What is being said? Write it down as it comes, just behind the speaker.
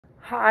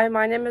Hi,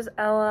 my name is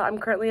Ella. I'm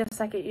currently a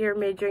second year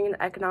majoring in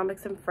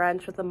economics and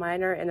French with a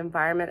minor in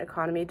environment,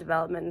 economy,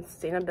 development, and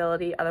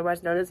sustainability,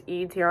 otherwise known as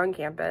EADS, here on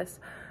campus.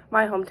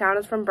 My hometown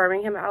is from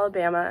Birmingham,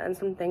 Alabama, and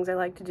some things I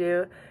like to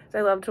do is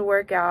I love to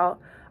work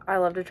out, I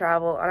love to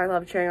travel, and I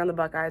love cheering on the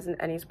Buckeyes in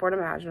any sport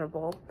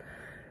imaginable.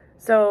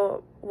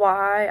 So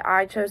why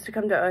I chose to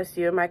come to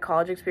OSU, my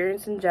college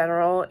experience in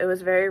general, it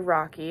was very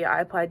rocky.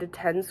 I applied to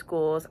 10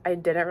 schools. I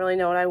didn't really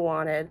know what I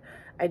wanted.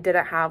 I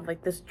didn't have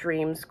like this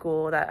dream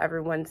school that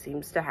everyone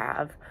seems to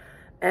have.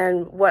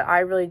 And what I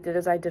really did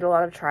is I did a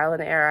lot of trial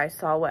and error. I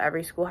saw what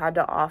every school had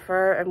to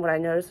offer, and what I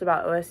noticed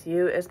about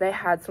OSU is they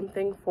had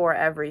something for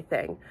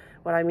everything.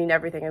 When I mean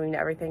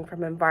everything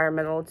from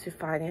environmental to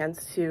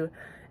finance to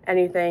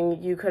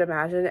anything you could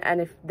imagine. And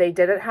if they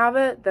didn't have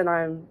it,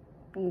 then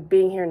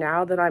being here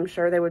now, then I'm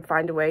sure they would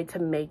find a way to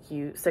make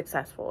you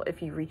successful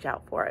if you reach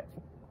out for it.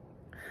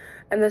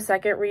 And the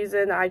second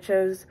reason I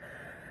chose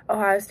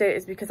Ohio State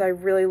is because I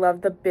really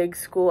love the big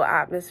school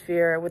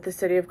atmosphere with the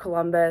city of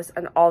Columbus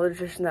and all the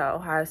tradition that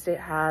Ohio State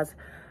has.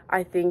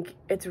 I think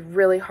it's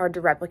really hard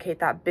to replicate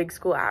that big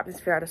school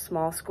atmosphere at a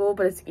small school,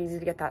 but it's easy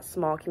to get that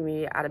small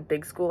community at a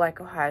big school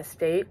like Ohio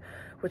State,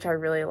 which I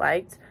really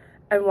liked.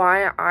 And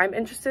why I'm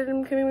interested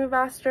in becoming a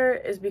ambassador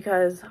is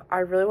because I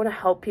really want to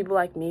help people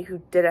like me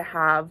who didn't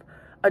have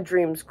a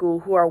dream school,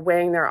 who are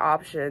weighing their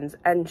options,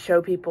 and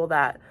show people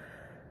that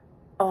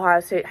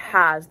Ohio State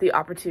has the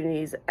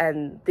opportunities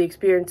and the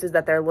experiences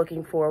that they're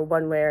looking for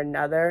one way or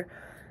another.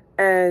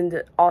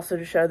 And also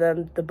to show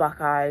them the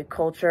Buckeye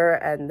culture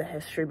and the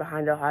history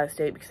behind Ohio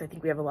State, because I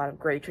think we have a lot of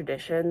great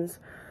traditions.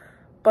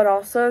 But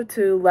also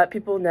to let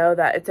people know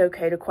that it's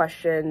okay to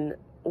question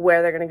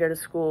where they're going to go to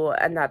school,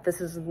 and that this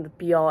isn't the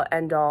be-all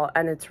end-all,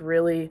 and it's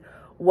really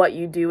what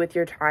you do with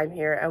your time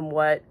here and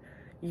what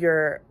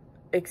your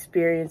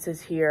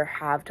experiences here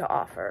have to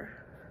offer.